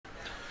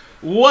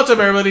What's up,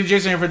 everybody?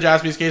 Jason here for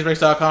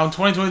JaspysCaseBreaks.com.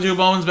 2022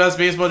 Bowman's Best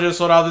Baseball just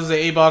sold out. This is an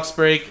 8-box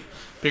break.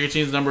 Pick your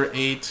teams number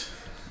 8.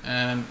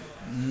 And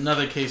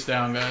another case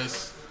down,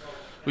 guys.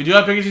 We do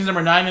have pick your teams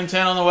number 9 and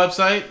 10 on the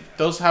website.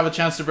 Those have a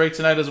chance to break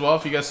tonight as well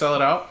if you guys sell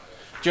it out.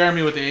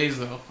 Jeremy with the A's,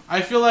 though.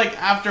 I feel like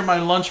after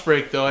my lunch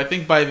break, though, I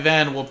think by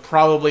then we'll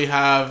probably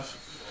have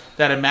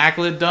that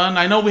Immaculate done.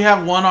 I know we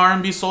have one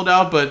R&B sold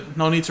out, but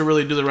no need to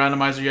really do the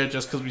randomizer yet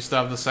just because we still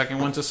have the second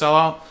one to sell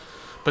out.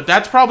 But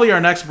that's probably our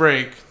next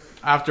break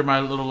after my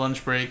little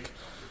lunch break.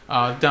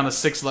 Down to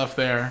 6 left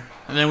there.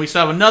 And then we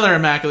still have another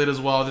Immaculate as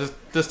well.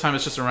 This time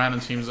it's just a random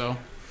teams, though.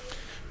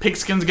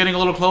 Pigskin's getting a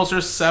little closer,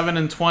 7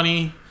 and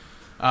 20.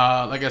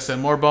 Like I said,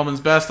 more Bowman's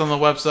Best on the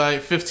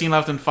website. 15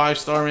 left in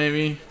 5-star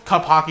maybe.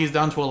 Cup Hockey's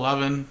down to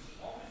 11.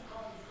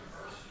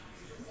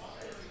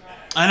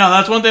 I know,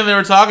 that's one thing they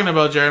were talking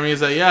about, Jeremy,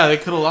 is that, yeah, they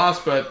could have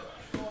lost, but,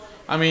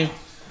 I mean,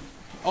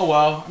 oh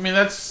well. I mean,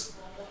 it's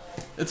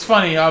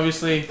funny,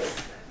 obviously.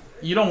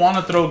 You don't want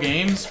to throw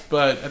games,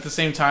 but at the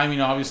same time, you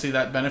know, obviously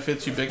that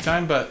benefits you big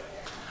time. But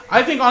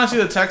I think, honestly,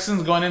 the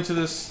Texans going into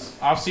this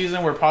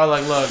offseason were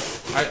probably like, look,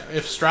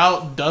 if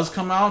Stroud does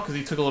come out, because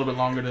he took a little bit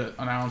longer to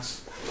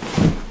announce,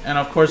 and,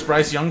 of course,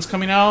 Bryce Young's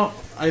coming out,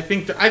 I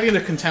think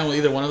they're content with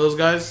either one of those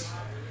guys.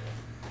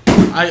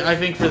 I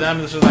think for them,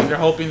 it's just like they're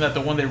hoping that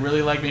the one they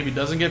really like maybe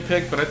doesn't get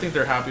picked, but I think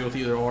they're happy with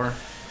either or. And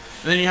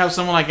then you have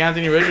someone like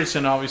Anthony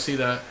Richardson, obviously,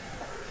 that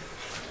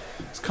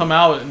has come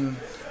out and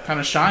kind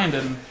of shined,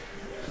 and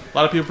a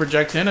lot of people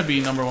project him to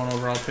be #1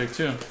 overall pick,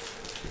 too.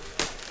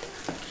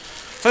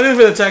 So I think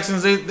for the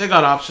Texans, they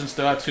got options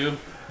to that, too.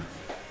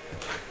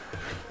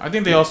 I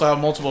think they also have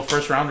multiple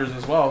first-rounders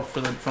as well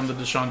from the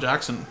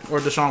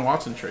Deshaun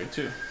Watson trade,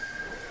 too.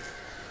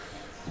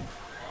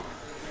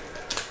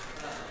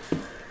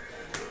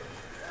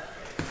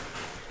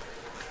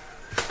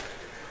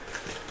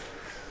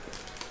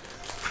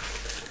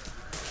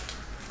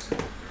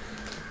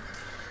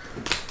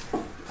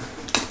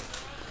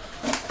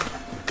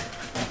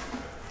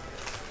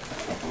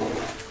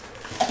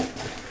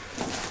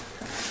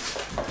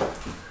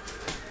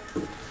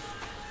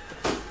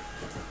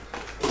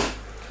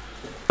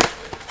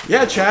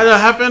 Yeah, Chad, that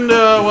happened,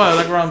 what,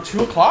 like around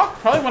 2 o'clock?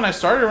 Probably when I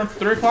started, around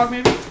 3 o'clock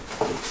maybe? Yeah, I'm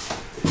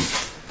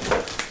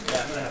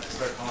going to have to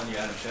start calling you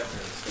Adam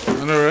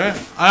Schefter. I know, right?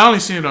 I only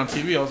seen it on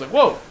TV. I was like,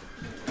 whoa.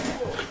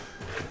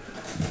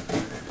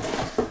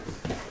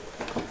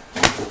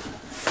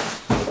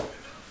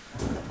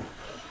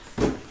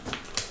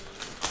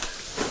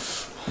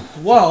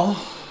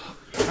 Well,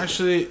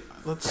 actually,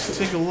 let's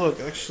take a look,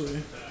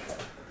 actually.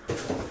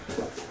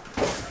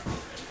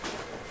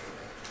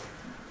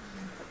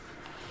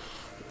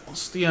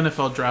 What's the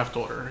NFL draft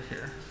order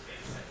here?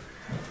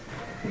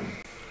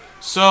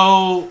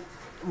 So,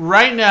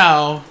 right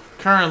now,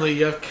 currently,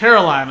 you have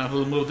Carolina,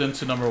 who moved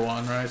into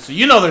 #1, right? So,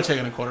 you know they're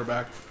taking a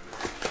quarterback,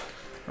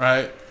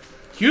 right?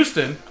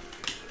 Houston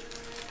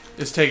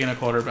is taking a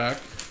quarterback.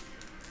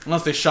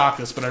 Unless they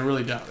shock us, but I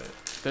really doubt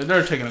it.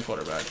 They're taking a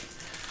quarterback.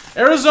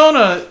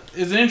 Arizona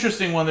is an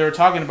interesting one they were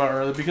talking about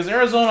earlier, because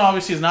Arizona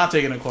obviously is not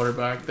taking a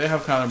quarterback. They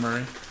have Kyler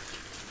Murray.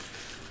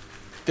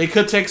 They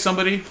could take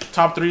somebody,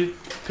 top 3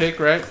 pick,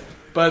 right?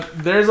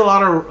 But there's a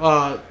lot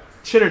of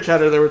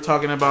chitter-chatter they were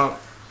talking about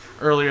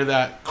earlier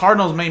that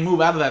Cardinals may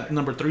move out of that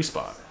 #3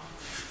 spot.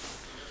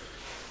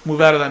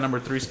 Move out of that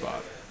 #3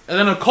 spot. And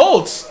then the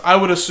Colts, I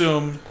would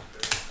assume,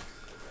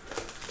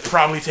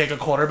 probably take a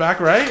quarterback,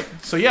 right?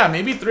 So, yeah,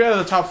 maybe 3 out of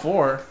the top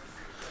 4.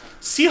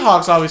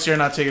 Seahawks, obviously, are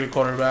not taking a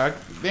quarterback.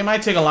 They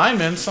might take a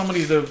lineman,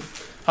 somebody to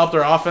help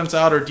their offense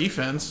out or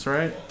defense,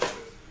 right?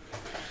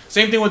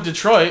 Same thing with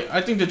Detroit.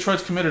 I think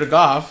Detroit's committed to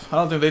Goff. I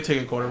don't think they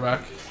take a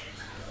quarterback.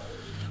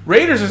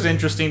 Raiders is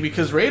interesting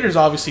because Raiders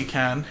obviously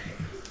can.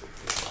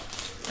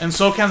 And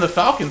so can the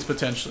Falcons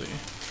potentially.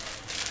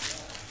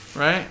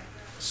 Right?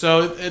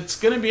 So it's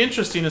going to be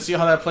interesting to see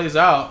how that plays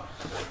out.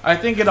 I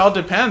think it all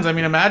depends. I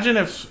mean, imagine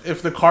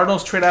if the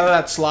Cardinals trade out of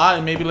that slot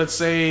and maybe, let's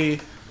say,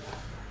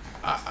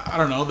 I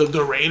don't know,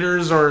 the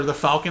Raiders or the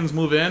Falcons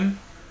move in.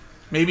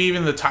 Maybe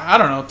even the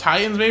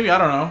Titans maybe. I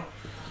don't know.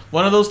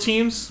 One of those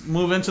teams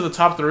move into the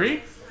top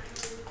 3.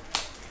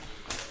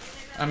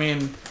 I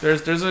mean,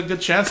 there's a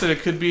good chance that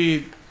it could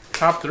be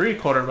top 3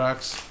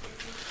 quarterbacks.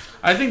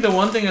 I think the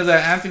one thing is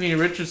that Anthony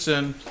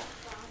Richardson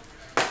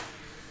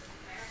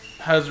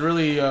has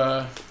really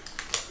is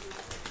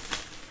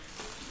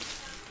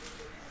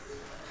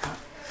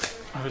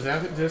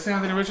did I say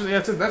Anthony Richardson?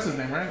 Yeah, that's his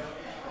name, right?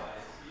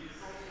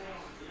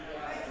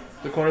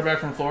 The quarterback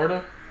from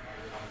Florida.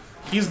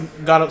 He's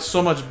got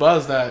so much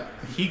buzz that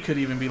he could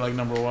even be like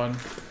 #1.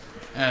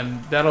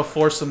 And that'll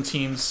force some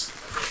teams,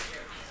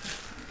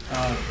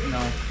 you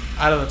know,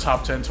 out of the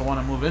top 10 to want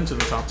to move into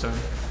the top 10.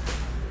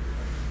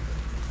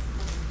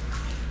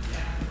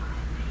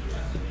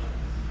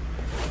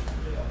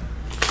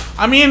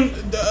 I mean,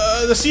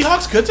 the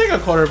Seahawks could take a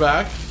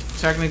quarterback,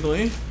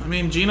 technically. I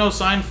mean, Geno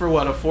signed for,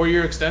 what, a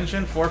 4-year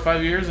extension? 4 or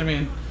 5 years? I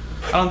mean,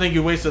 I don't think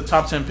you waste a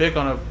top 10 pick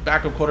on a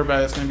backup quarterback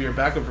that's going to be your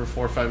backup for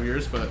 4 or 5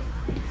 years, but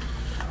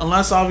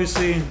unless,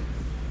 obviously,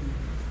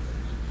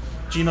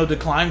 Geno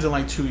declines in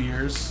like 2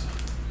 years.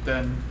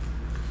 then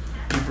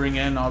you bring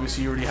in.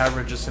 Obviously, you already have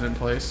Richardson in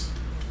place.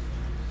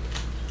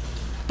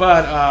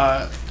 But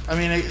I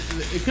mean,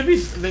 it could be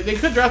they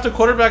could draft a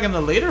quarterback in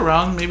the later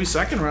round, maybe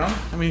second round.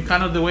 I mean,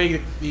 kind of the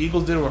way the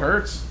Eagles did with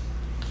Hurts.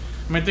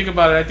 I mean, think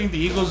about it. I think the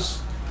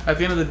Eagles, at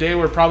the end of the day,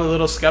 were probably a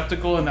little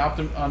skeptical and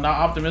not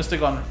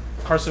optimistic on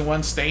Carson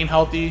Wentz staying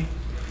healthy,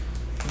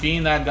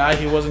 being that guy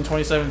he was in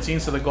 2017.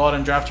 So they go out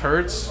and draft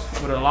Hurts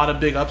with a lot of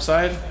big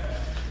upside,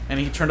 and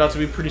he turned out to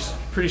be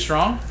pretty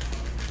strong.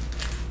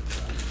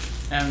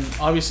 And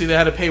obviously they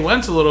had to pay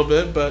Wentz a little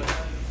bit, but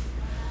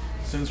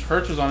since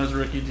Hurts was on his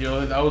rookie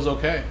deal, that was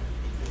okay.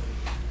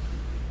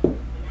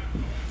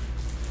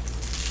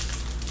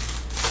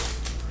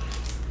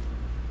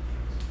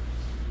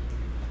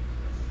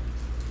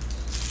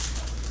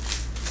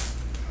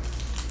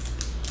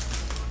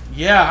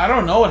 Yeah, I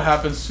don't know what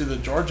happens to the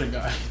Georgia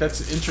guy.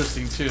 That's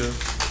interesting too.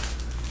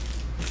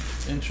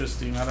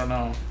 Interesting, I don't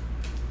know.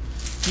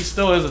 He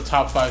still is a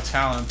top 5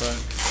 talent, but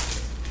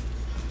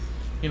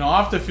you know,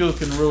 off the field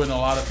can ruin a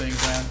lot of things,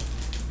 man.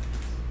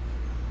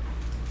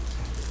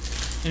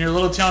 In your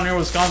little town here,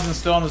 Wisconsin,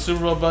 still on the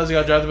Super Bowl buzz. You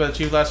got drafted by the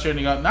Chiefs last year, and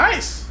you got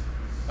nice.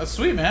 That's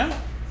sweet, man.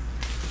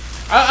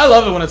 I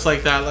love it when it's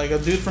like that. Like a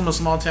dude from a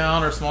small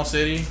town or small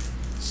city,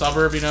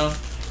 suburb, you know,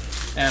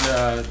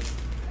 and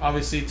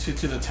obviously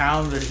to the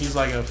town, he's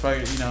like a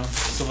fucking, you know,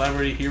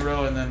 celebrity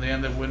hero, and then they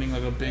end up winning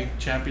like a big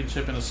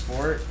championship in a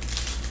sport.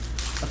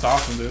 That's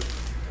awesome, dude.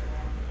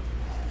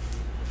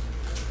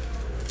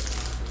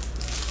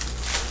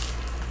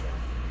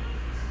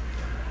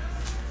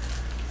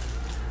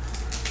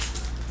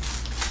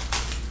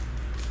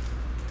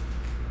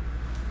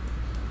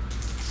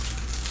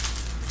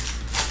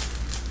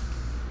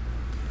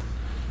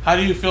 How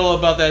do you feel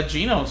about that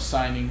Geno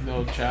signing,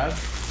 though, Chad?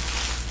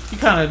 You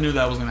kind of knew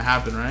that was going to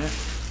happen, right?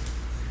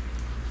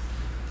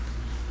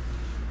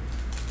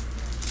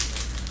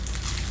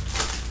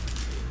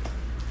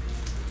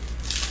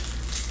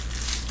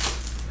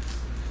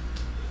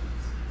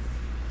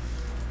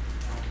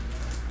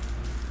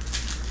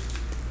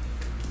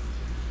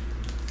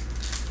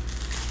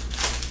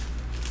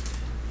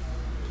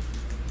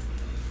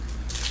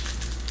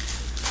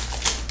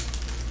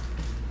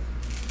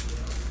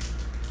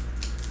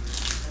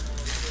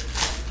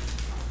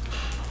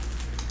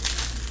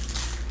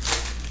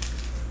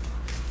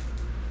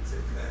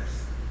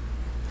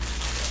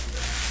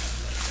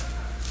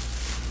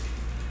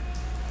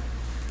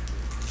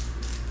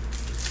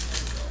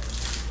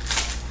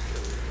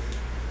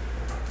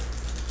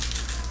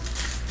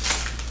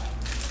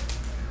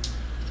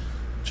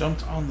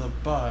 Jumped on the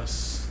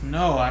bus.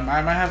 No, I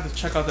might have to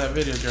check out that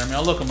video, Jeremy.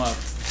 I'll look him up.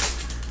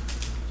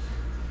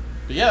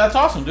 But yeah, that's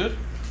awesome, dude.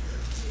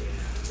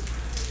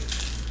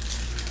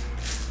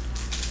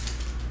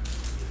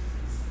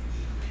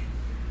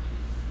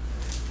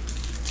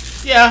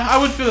 Yeah, I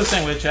would feel the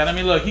same way, Chad. I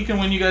mean, look, he can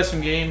win you guys some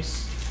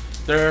games.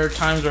 There are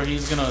times where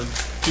he's going to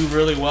do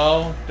really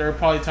well. There are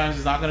probably times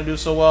he's not going to do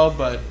so well.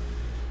 But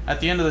at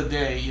the end of the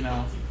day, you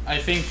know, I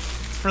think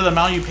for the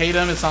amount you paid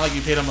him, it's not like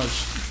you paid him a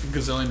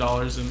gazillion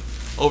dollars and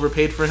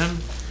overpaid for him.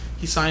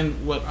 He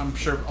signed what I'm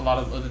sure a lot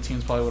of other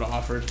teams probably would have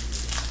offered.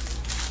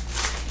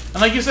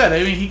 And like you said,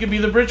 I mean, he could be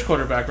the bridge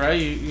quarterback, right?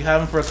 You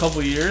have him for a couple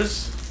of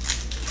years.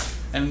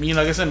 And, you know,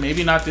 like I said,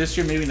 maybe not this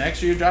year, maybe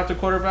next year you draft a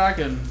quarterback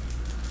and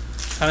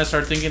kind of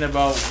start thinking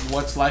about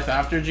what's life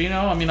after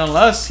Geno. I mean,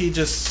 unless he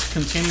just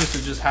continues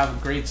to just have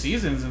great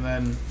seasons and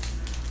then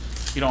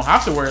you don't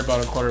have to worry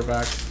about a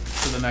quarterback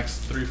for the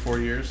next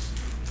 3-4 years.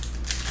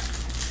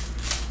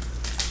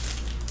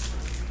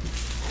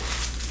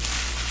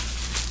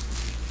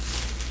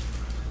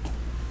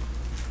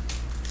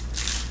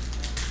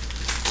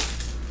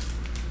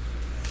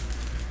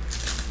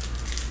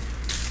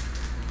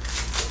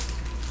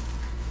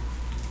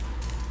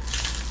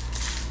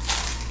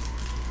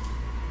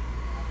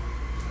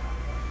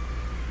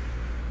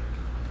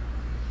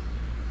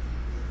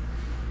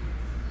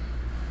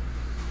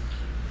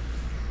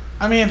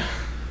 I mean,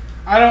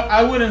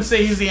 I wouldn't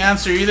say he's the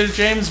answer either,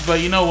 James.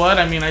 But you know what?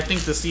 I mean, I think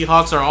the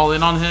Seahawks are all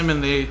in on him,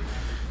 and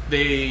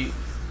they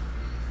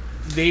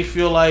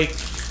feel like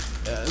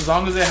as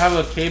long as they have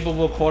a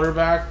capable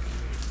quarterback,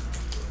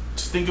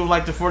 just think of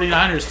like the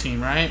 49ers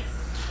team, right?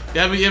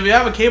 If you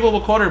have a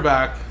capable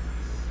quarterback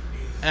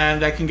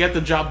and that can get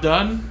the job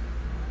done,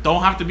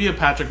 don't have to be a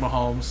Patrick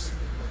Mahomes.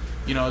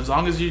 You know, as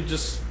long as you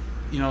just,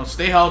 you know,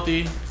 stay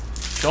healthy,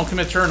 don't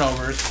commit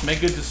turnovers, make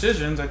good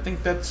decisions, I think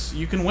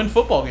you can win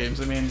football games.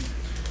 I mean,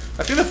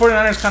 I think the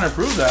 49ers kind of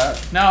proved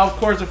that. Now, of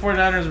course, the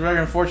 49ers are very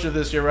unfortunate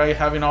this year, right?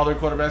 Having all their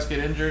quarterbacks get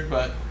injured,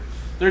 but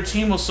their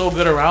team was so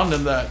good around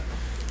them that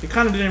they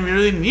kind of didn't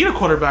really need a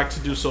quarterback to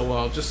do so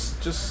well. Just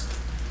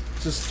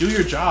do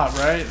your job,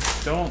 right?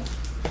 Don't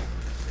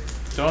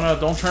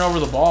turn over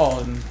the ball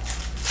and,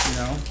 you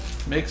know,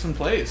 make some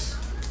plays.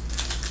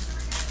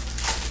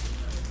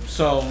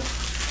 So,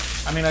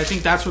 I mean, I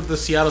think that's what the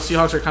Seattle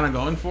Seahawks are kind of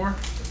going for.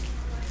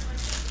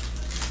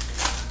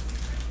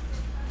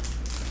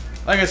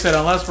 Like I said,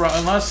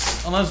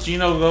 unless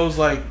Geno goes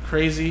like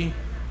crazy,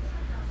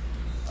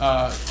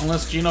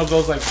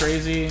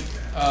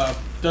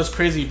 does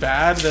crazy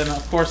bad, then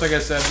of course, like I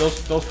said,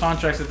 those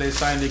contracts that they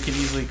signed, they can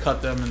easily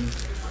cut them and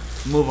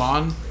move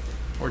on,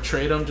 or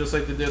trade them, just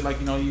like they did, like,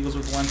 you know, Eagles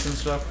with Wentz and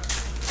stuff.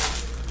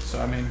 So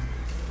I mean,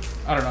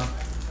 I don't know.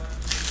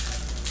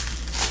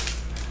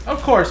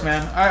 Of course,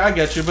 man, I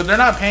get you, but they're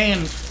not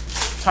paying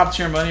top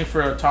tier money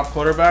for a top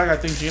quarterback. I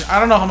think I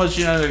don't know how much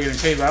Gino they're getting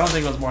paid, but I don't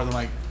think it was more than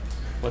like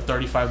what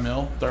 35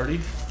 mil, 30.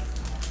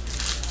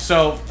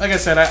 So like I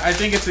said, I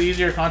think it's an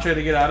easier contract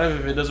to get out of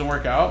if it doesn't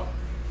work out,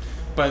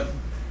 but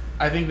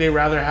I think they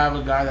rather have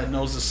a guy that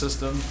knows the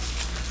system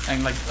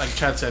and like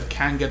Chad said,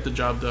 can get the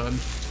job done.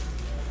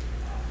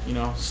 You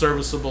know,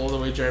 serviceable the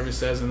way Jeremy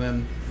says, and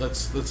then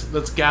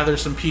let's gather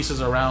some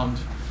pieces around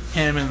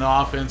him in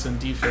the offense and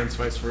defense,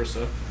 vice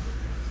versa.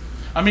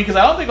 I mean, because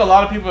I don't think a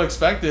lot of people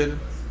expected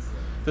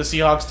the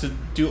Seahawks to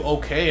do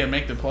okay and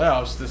make the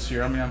playoffs this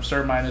year. I mean, I'm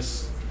sure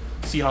minus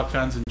Seahawk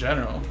fans in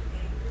general.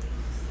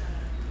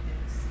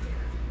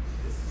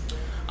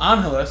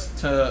 Angeles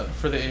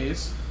for the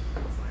A's.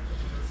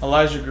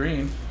 Elijah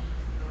Green.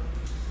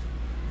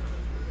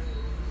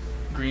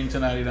 Green to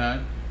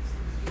 99.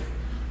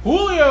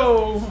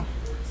 Julio!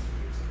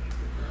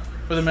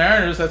 For the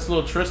Mariners, that's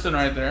little Tristan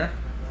right there.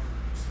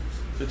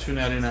 To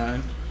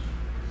 299.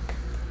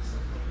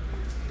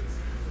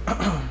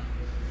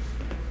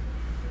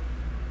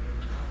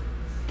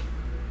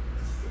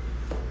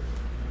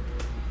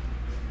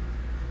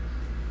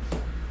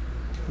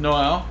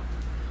 Noel.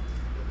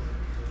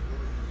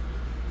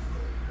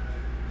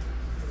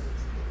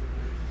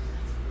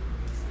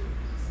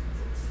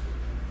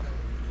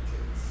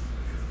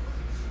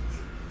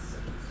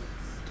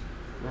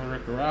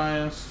 Roderick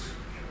Arias.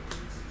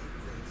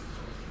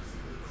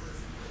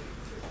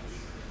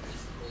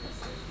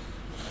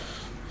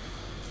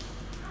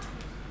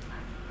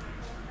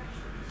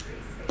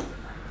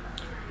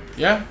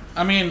 Yeah,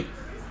 I mean,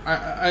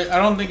 I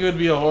don't think it would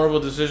be a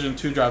horrible decision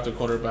to draft a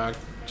quarterback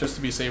just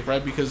to be safe,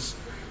 right? Because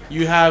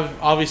you have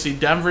obviously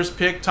Denver's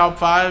pick top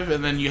 5,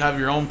 and then you have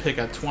your own pick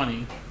at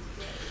 20.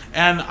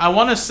 And I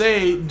want to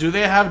say, do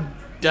they have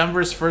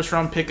Denver's first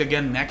round pick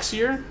again next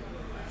year?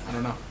 I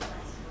don't know.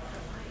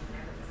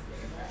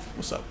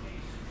 What's up?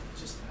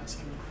 Just ask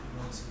him if he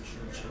wants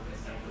insurance shipping.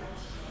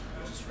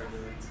 Just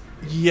regular.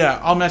 Yeah,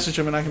 I'll message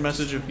him and I can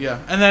message you. Yeah,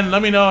 and then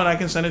let me know and I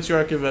can send it to you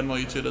or I can Venmo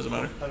you too. It doesn't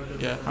matter.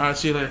 Yeah. All right.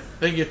 See you later.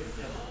 Thank you.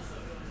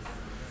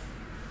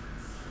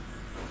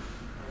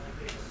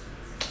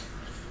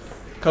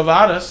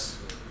 Cavadas.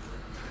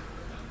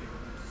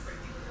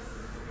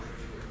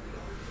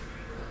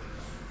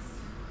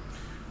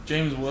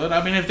 James Wood.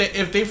 I mean,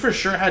 if they for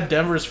sure had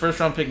Denver's first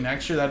round pick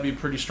next year, that'd be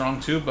pretty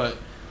strong too. But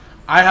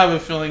I have a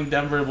feeling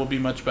Denver will be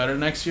much better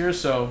next year.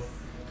 So,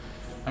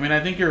 I mean,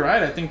 I think you're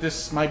right. I think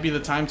this might be the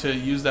time to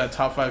use that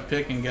top 5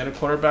 pick and get a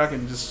quarterback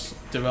and just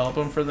develop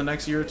him for the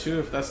next year or two,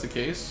 if that's the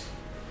case.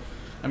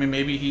 I mean,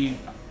 maybe he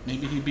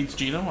beats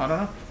Geno. I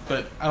don't know,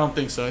 but I don't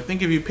think so. I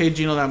think if you pay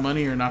Geno that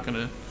money, you're not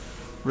gonna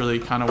really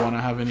kind of want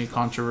to have any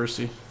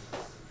controversy.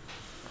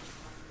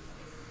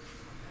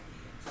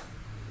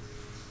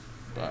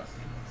 But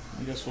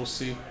I guess we'll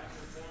see.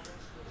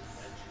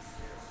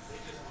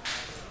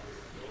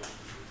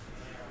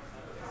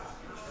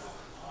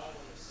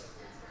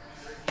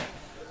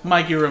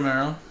 Mikey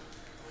Romero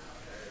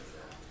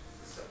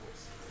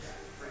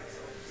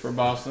for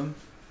Boston.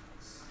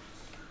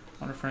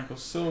 Hunter Franco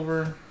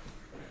Silver.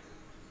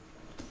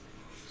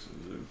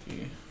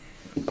 Suzuki.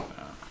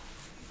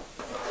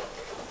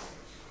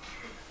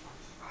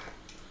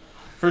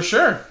 For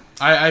sure.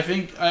 I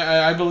think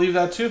I believe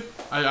that too.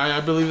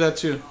 I believe that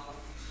too.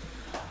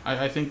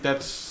 I think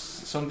that's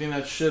something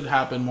that should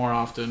happen more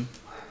often.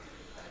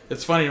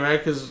 It's funny, right?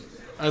 Because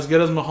as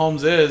good as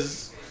Mahomes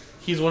is,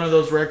 he's one of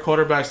those rare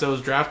quarterbacks that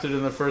was drafted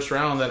in the first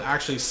round that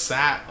actually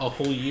sat a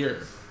whole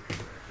year.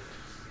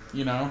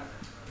 You know?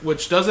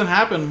 Which doesn't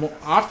happen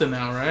often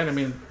now, right? I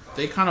mean,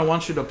 they kind of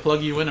want you to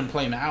plug you in and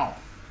play now.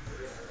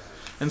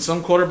 And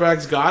some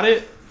quarterbacks got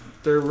it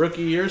their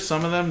rookie year.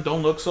 Some of them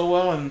don't look so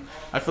well, and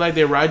I feel like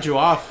they ride you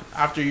off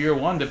after year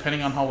one,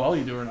 depending on how well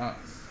you do or not.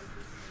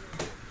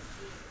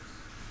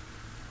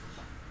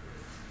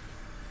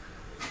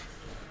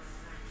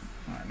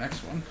 All right,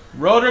 next one.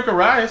 Roderick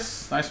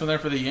Arias. Nice one there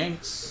for the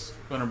Yanks.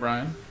 Quinn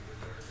O'Brien.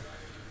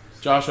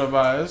 Joshua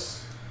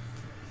Baez.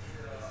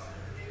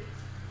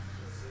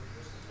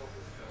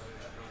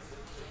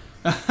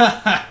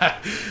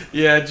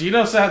 Yeah,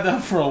 Geno sat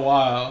down for a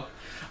while.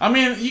 I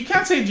mean, you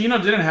can't say Geno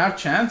didn't have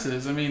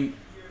chances. I mean,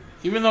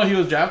 even though he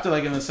was drafted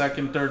like in the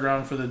second, third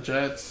round for the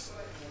Jets,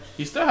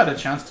 he still had a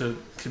chance to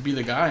be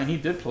the guy, and he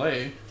did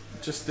play.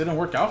 It just didn't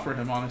work out for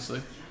him,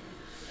 honestly.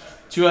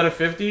 2 out of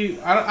 50.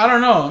 I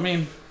don't know. I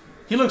mean,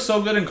 he looked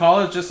so good in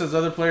college, just as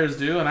other players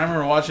do. And I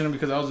remember watching him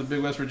because I was a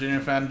big West Virginia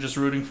fan, just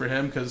rooting for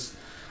him because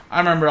I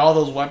remember all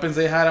those weapons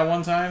they had at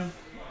one time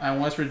at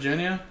West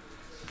Virginia.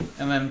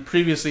 And then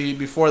previously,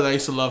 before that, I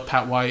used to love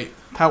Pat White.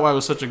 Pat White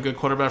was such a good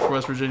quarterback for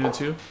West Virginia,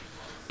 too.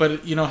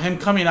 But, you know, him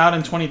coming out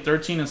in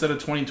 2013 instead of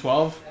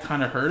 2012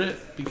 kind of hurt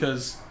it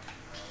because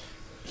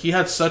he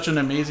had such an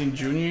amazing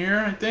junior year,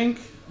 I think,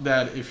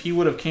 that if he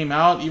would have came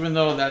out, even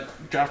though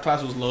that draft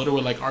class was loaded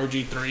with like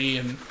RG3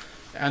 and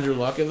Andrew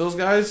Luck and those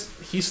guys,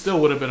 he still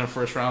would have been a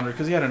first rounder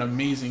because he had an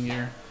amazing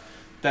year.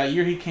 That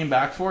year he came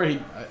back for,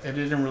 it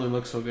didn't really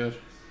look so good.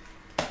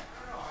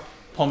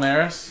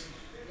 Palmares.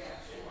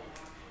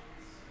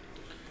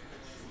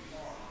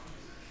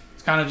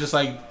 It's kind of just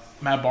like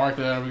Matt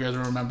Barkley. I don't know if you guys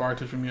remember Matt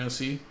Barkley from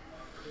USC.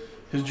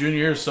 His junior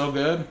year is so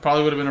good.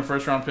 Probably would have been a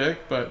first-round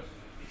pick, but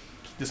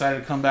he decided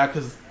to come back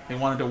because they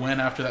wanted to win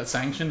after that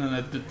sanction.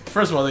 And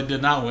first of all, they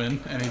did not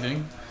win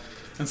anything.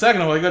 And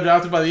second of all, he got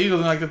drafted by the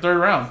Eagles in like the 3rd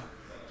round.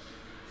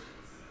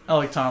 I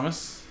like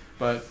Thomas,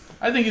 but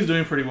I think he's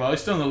doing pretty well.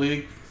 He's still in the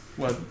league,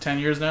 what, 10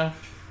 years now?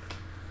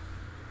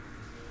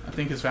 I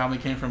think his family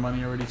came from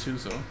money already too,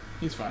 so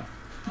he's fine.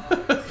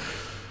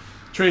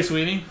 Trey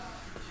Sweeney.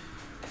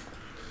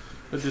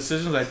 The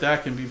decisions like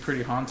that can be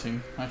pretty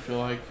haunting, I feel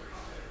like.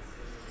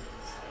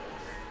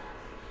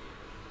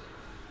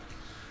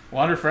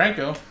 Wander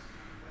Franco.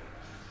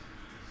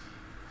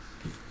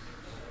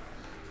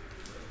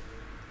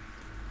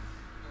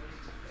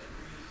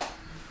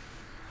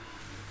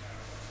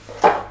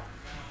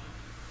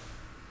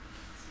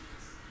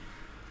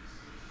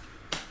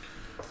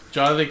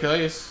 Jonathan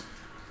Clayes.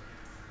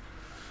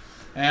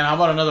 And how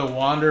about another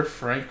Wander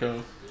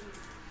Franco?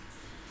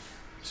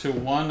 To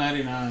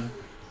 199.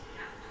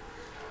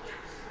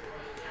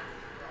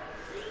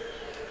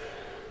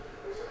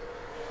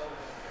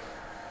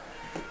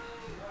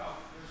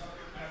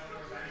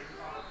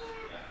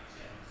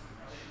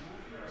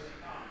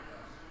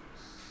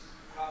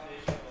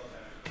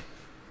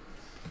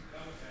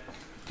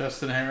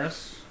 Justin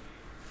Harris.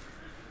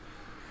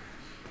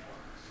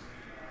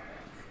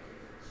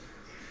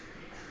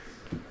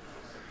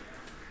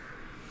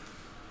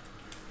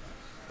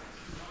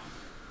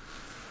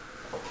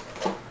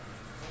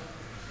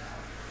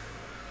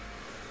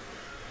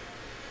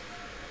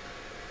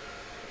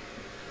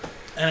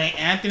 And an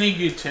Anthony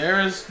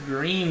Gutierrez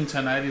green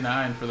to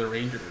 99 for the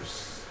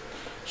Rangers.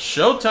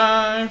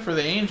 Showtime for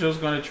the Angels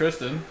going to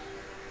Tristan.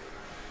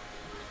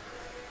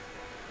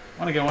 I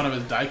want to get one of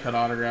his die cut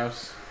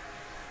autographs.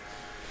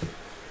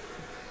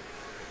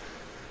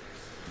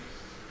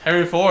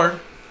 Harry Ford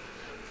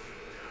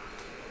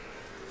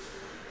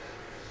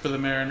for the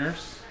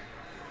Mariners.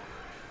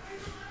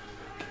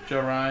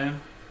 Joe Ryan.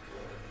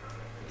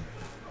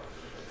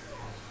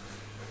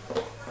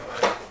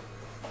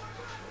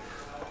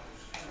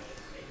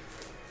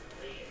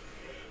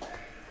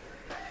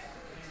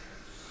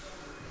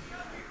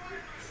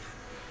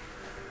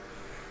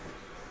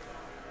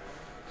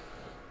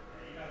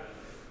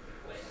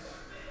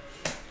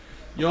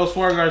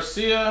 Yoswar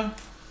Garcia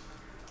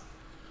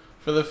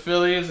for the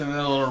Phillies, and then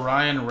a little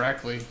Ryan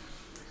Reckley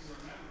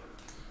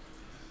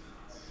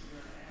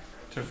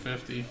to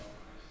 50.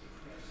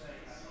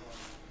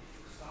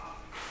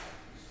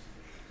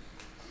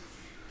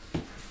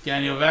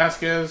 Daniel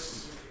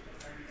Vasquez,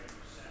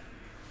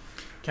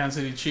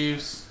 Kansas City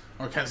Chiefs,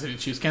 or Kansas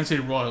City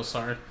Royals,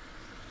 sorry.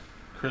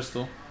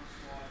 Crystal.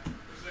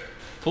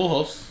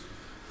 Pujols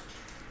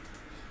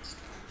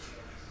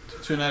to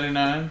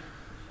 299.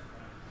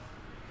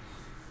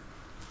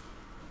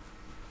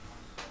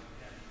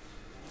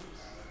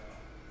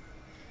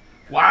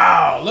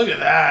 Wow, look at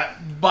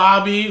that.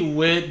 Bobby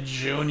Witt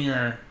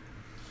Jr.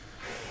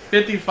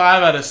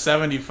 55 out of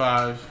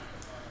 75.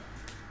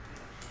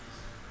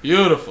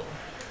 Beautiful.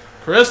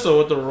 Crystal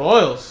with the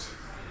Royals.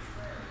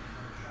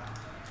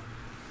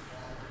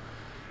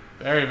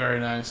 Very, very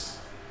nice.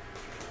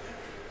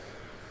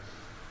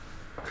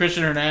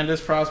 Christian Hernandez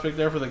prospect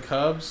there for the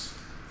Cubs.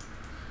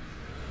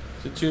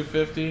 To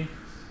 250.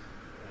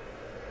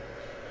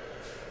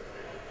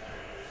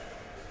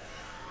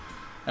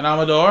 And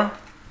Amador.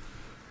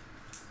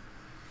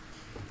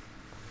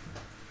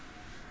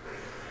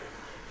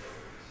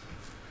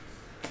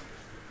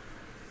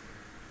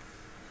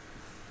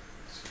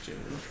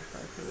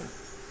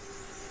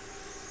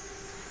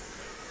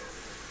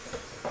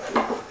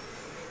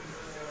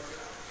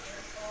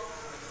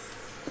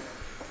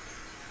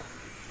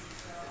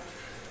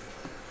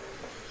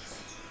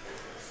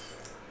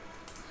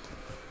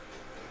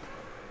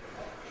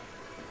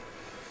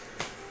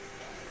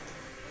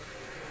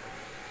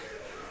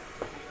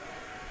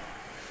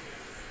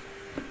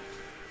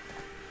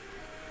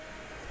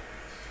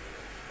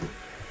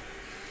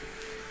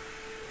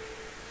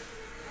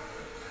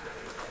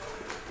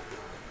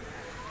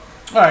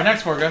 All right,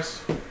 next four, guys.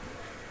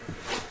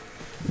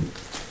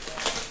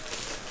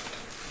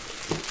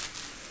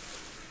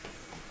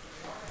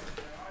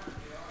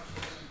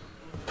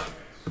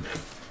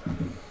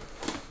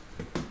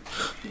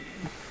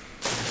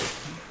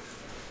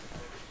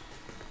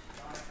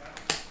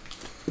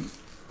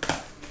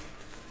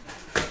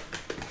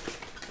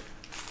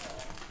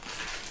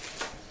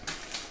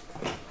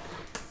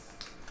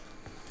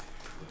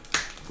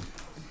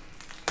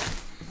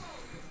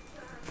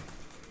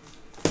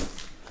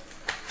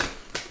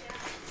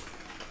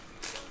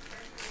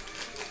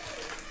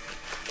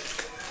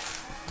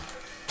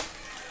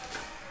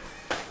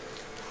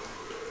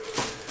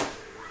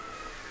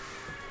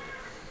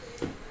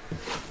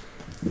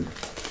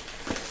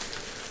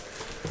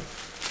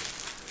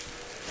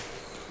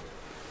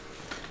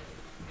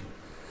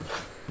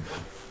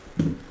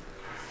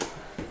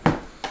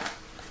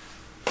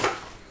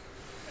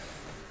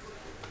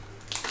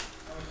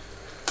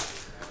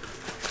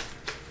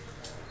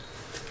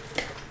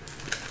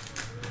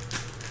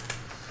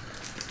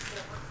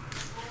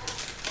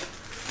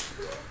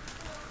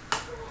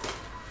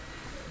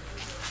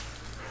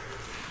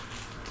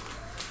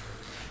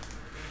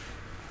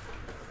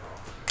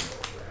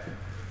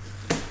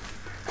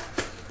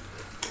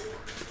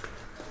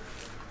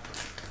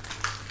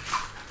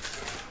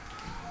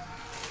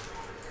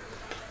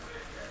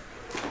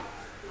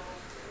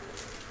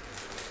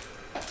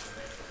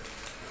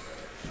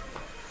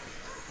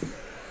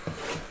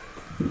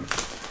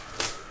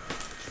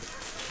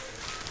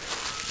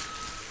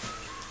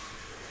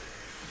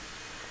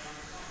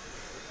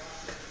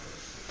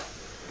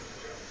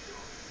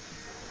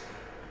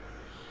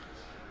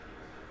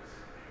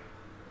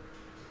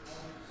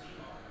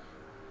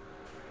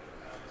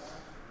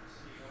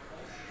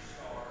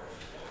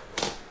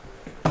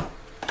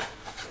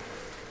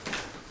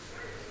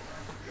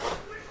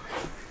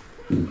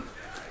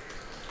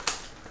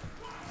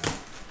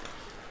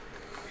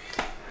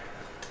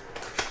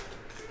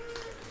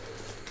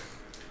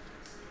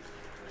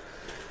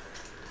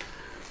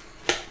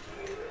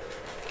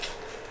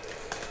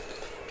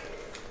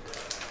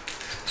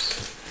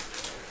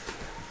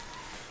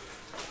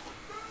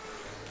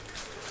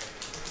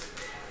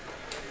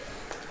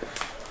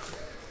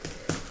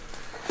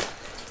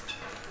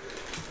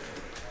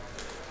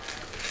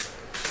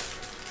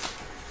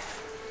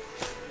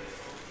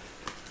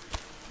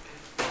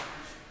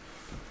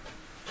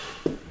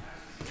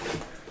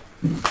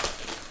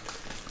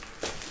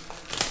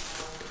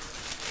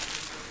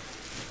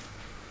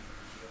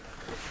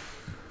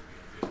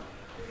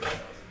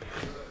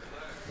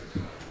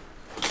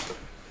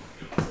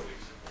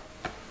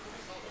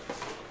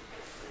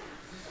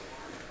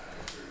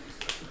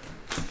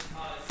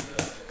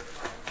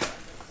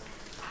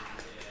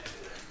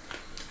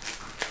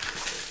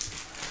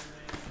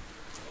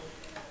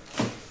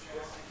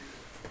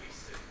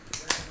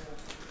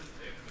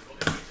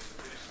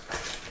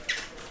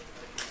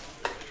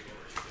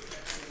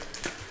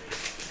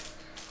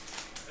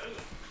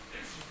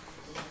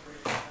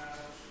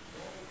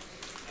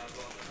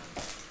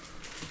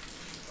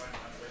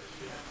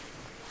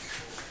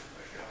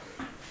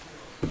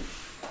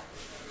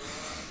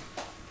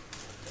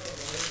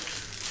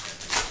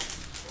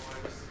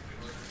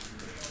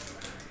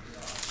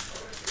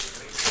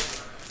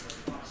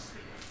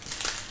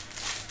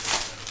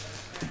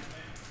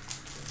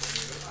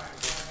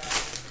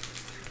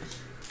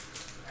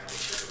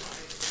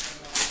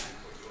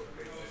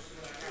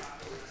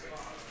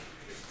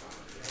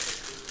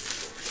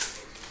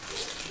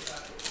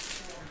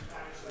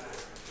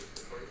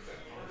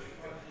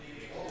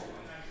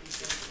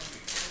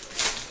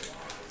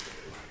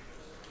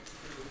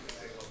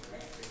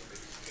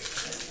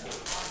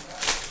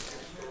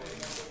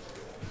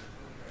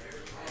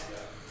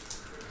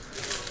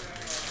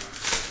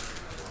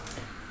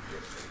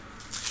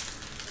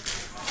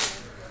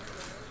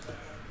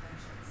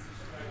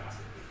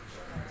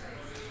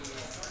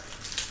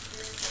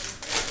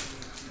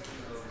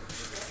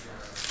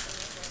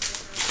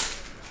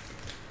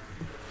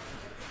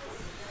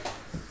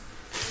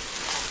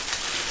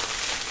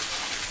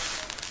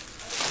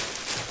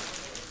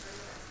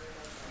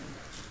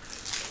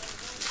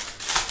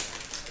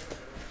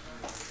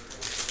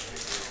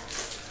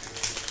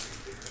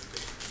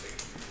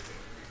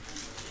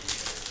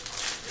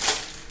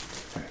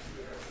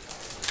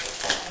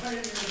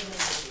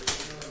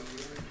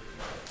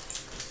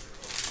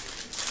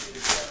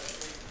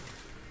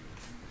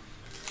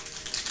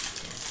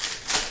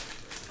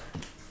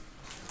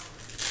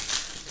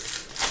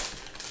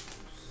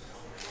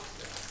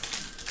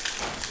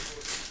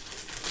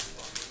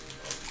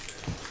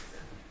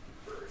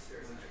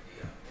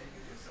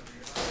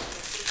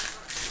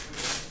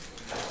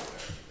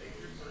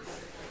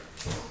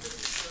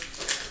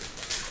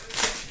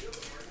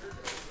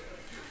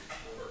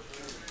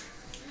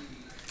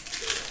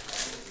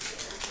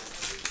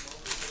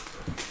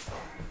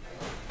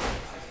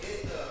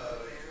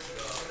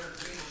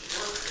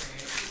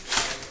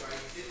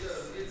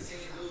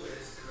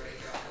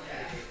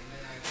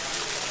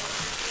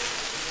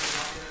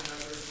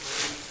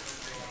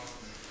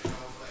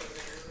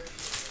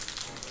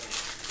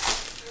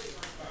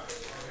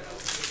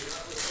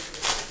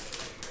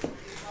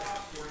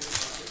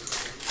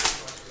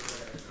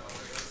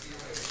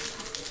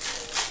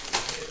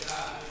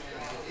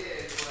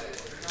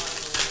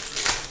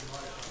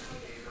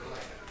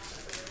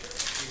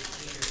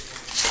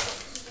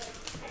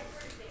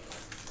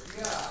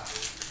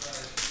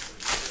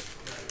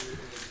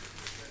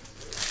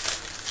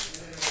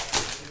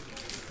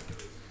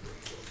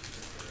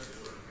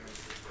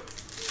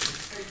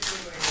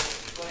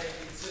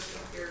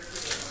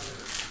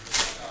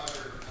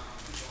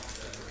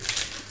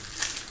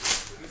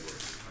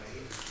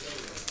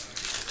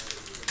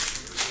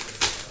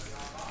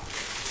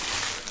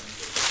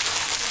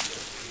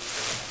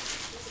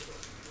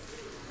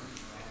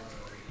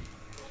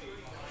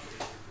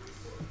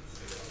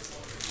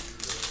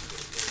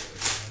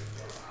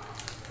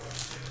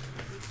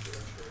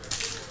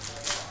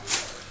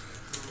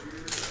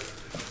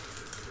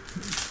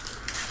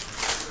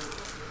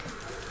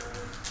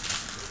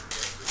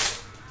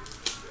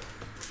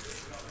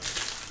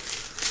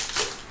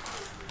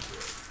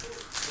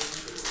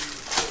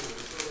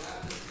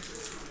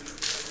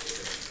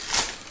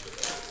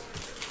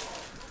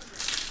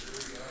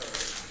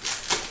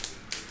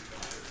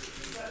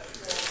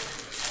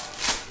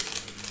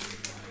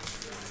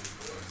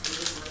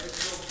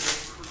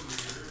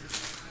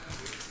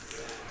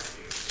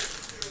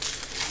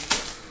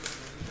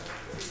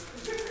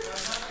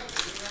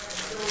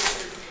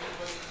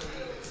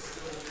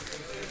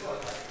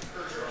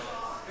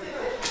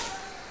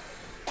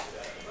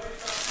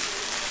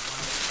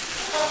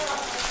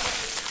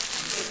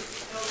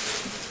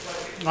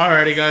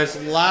 Alrighty,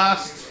 guys.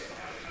 Last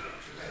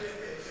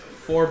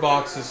 4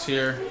 boxes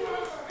here.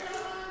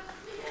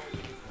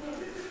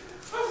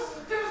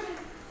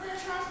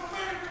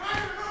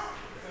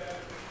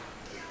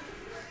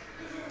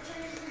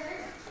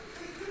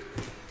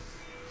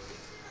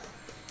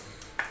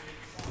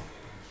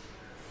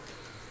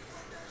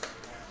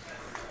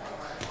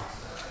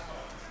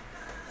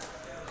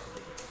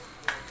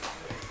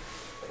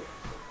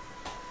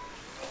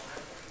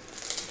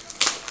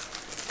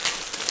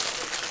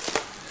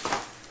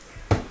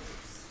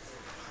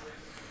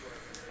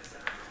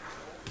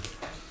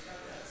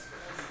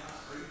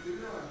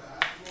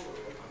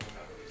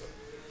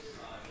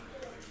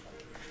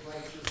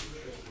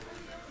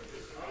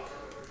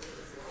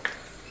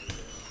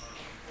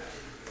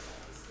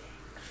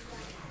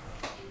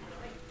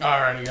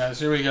 Alrighty, guys,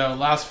 here we go.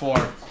 Last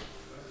 4.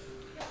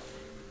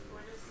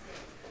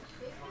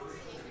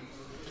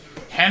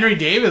 Henry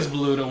Davis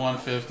blue to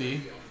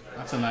 150.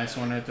 That's a nice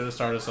one right there to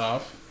start us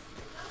off.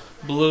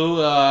 Blue,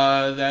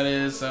 that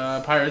is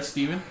Pirate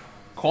Steven.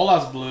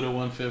 Colas blue to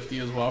 150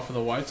 as well for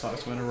the White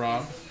Sox winner,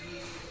 Rob.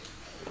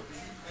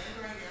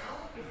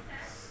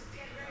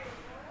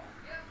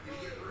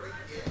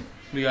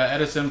 We got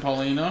Edison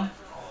Paulino.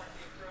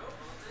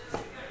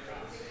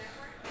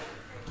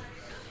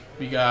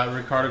 We got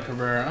Ricardo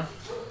Cabrera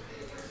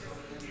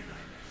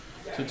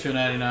to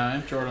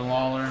 299. Jordan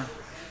Lawler.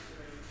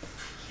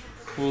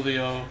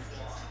 Julio.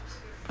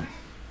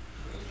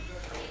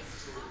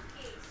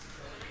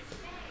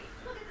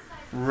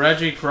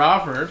 Reggie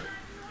Crawford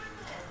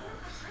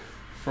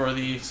for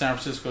the San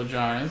Francisco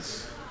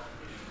Giants.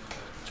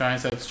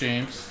 Giants, that's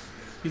James.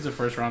 He's a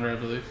first rounder, I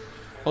believe.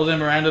 Jose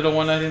Miranda to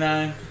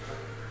 199.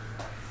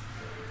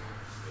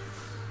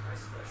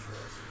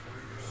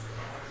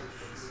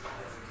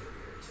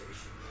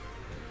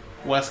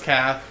 Wes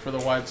Kath for the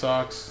White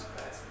Sox.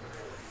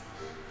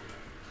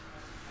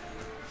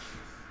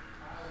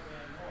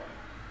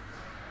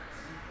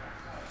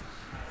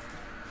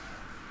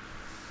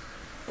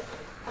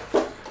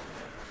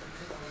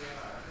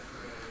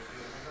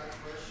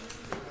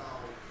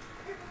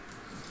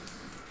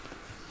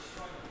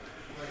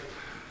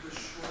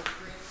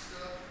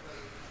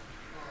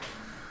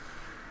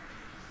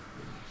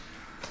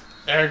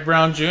 Eric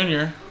Brown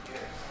Jr.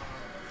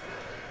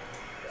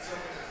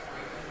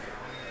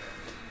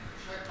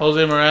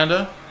 Jose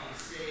Miranda.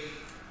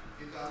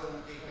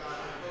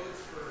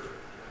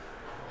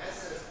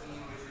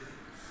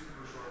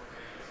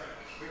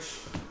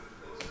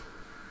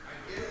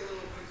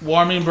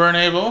 Warming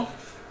Bernabel.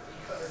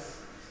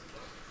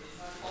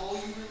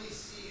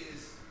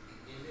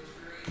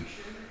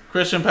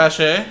 Christian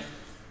Pache.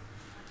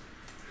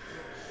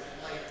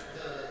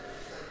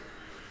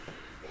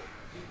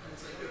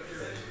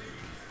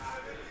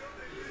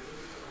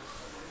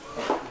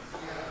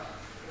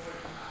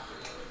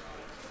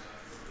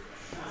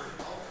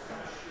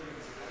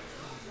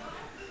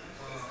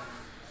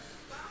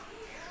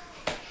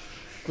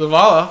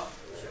 Zavala.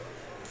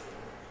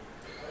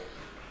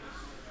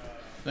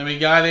 Then we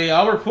got a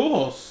Albert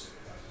Pujols,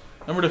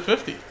 number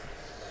 /50.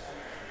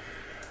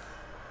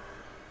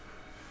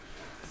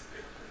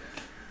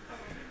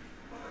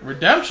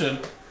 Redemption.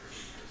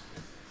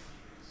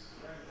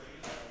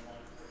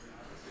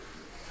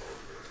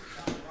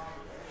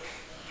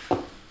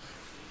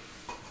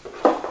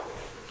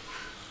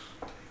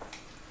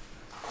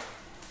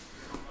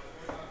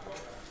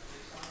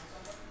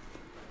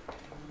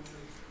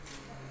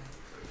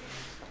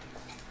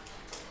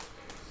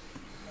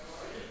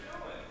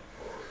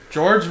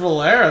 George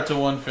Valera to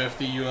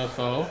 150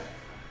 UFO.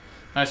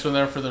 Nice one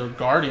there for the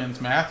Guardians,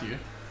 Matthew.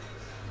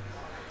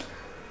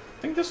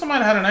 I think this one might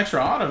have had an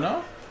extra auto,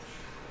 no?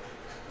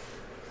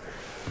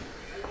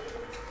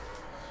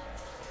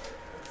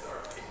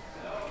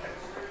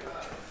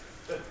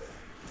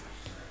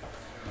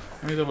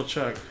 Let me double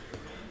check.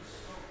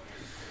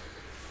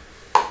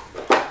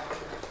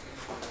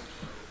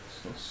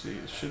 Let's see.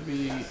 It should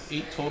be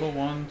 8 total.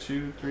 1,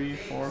 2, 3,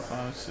 4,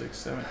 5, 6,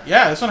 7.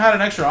 Yeah, this one had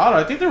an extra auto.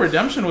 I think the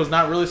redemption was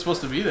not really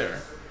supposed to be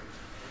there.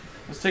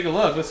 Let's take a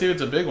look. Let's see if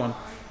it's a big one.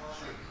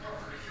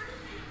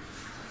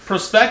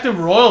 Prospective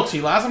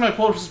Royalty. Last time I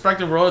pulled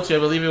Prospective Royalty, I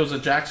believe it was a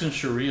Jackson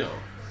Chourio.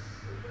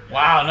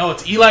 Wow, no,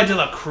 it's Eli De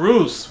La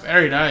Cruz.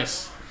 Very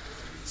nice.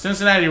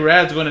 Cincinnati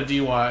Reds going to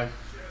DY.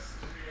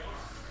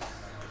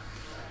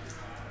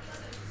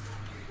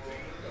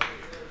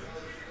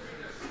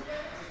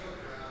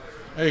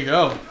 There you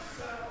go.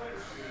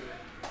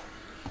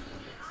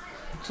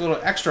 It's a little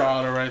extra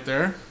auto right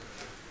there.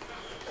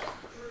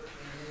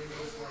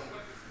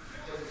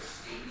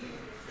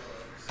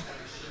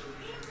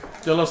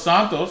 De Los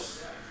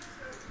Santos.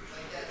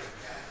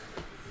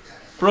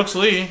 Brooks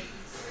Lee.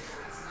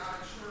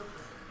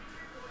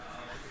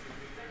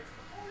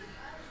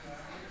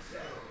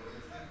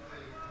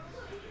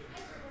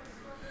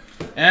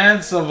 And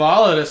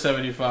Zavala to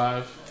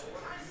 75.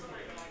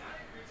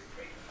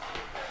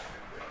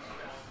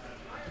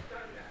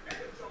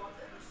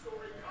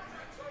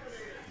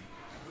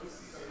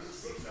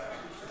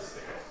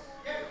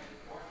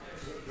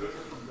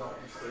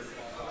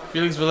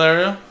 Felix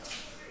Valerio.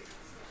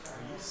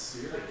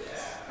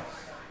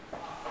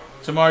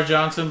 Tamar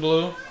Johnson,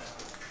 blue.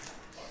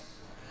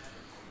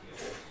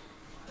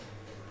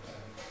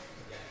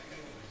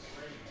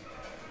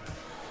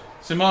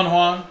 Simone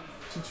Juan,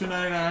 to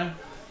 299.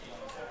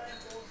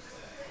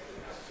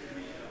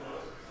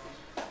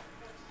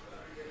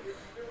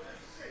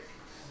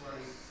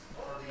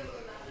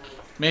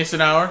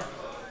 Mason Hour.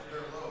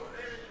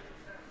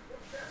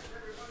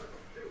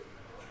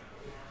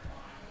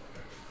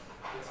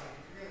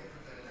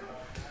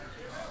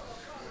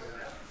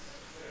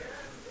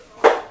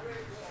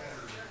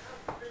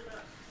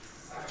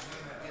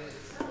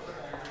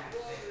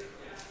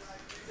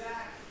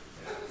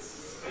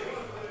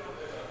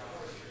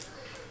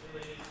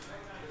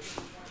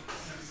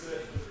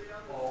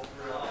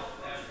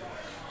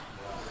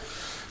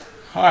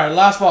 All right,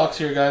 last box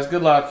here, guys.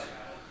 Good luck.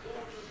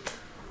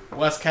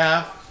 West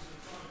Calf.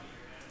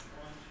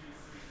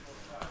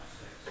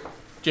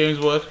 James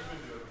Wood.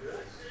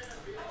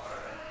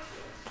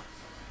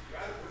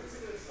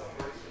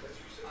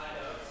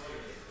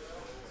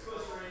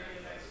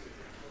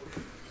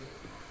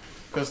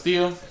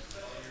 Castillo.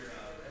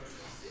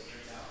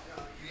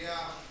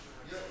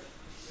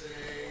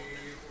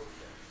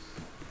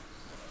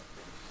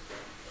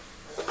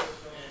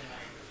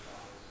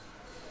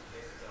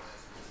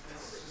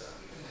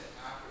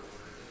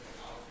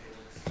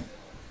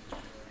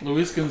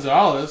 Luis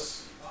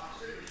Gonzalez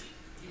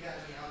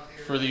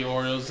for the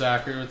Orioles.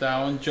 Zachary with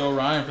that one. Joe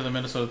Ryan for the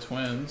Minnesota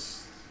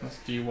Twins. That's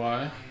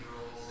DY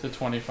to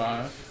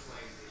 25.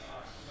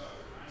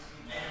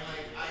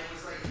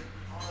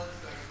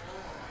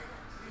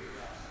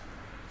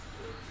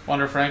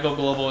 Wander Franco,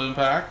 Global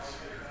Impact.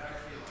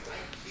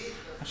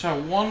 I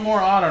shot one more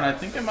auto, and I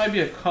think it might be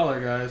a color,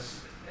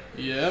 guys.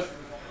 Yep.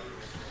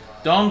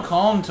 Don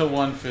Calm to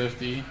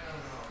 150.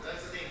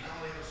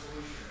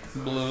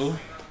 Blue.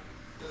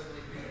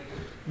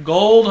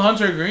 Gold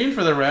Hunter Green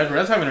for the Red.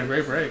 Red's having a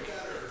great break.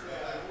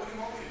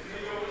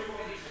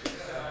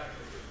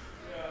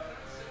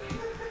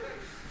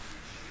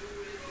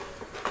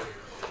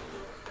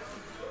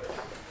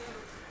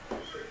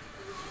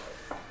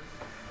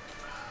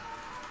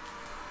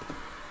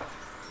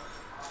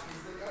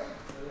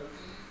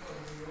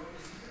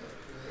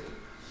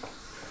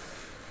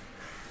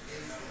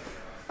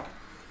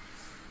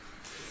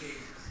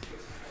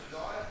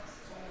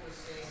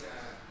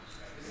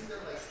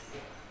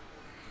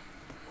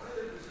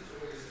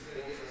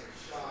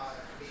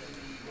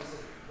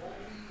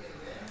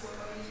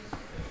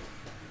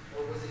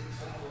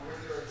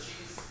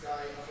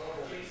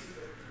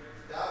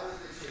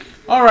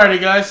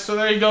 Alrighty, guys, so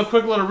there you go.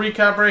 Quick little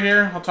recap right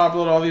here. I'll top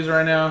load all these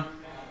right now.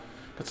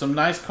 But some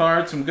nice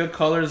cards, some good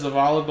colors of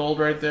olive gold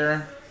right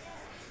there.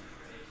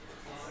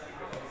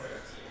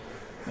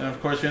 And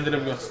of course, we ended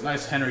up with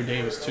nice Henry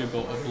Davis too,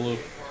 gold, blue.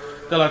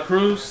 De La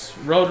Cruz,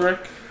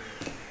 Roderick,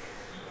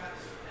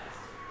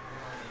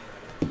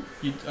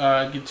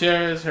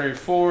 Gutierrez, Harry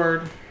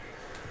Ford,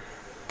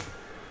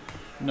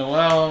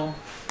 Noel.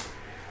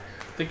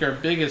 I think our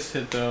biggest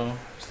hit though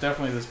is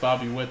definitely this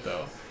Bobby Witt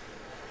though.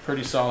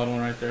 Pretty solid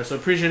one right there. So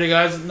appreciate it,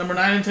 guys. Number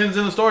 9 and 10 is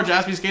in the store.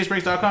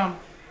 JaspysCaseBreaks.com.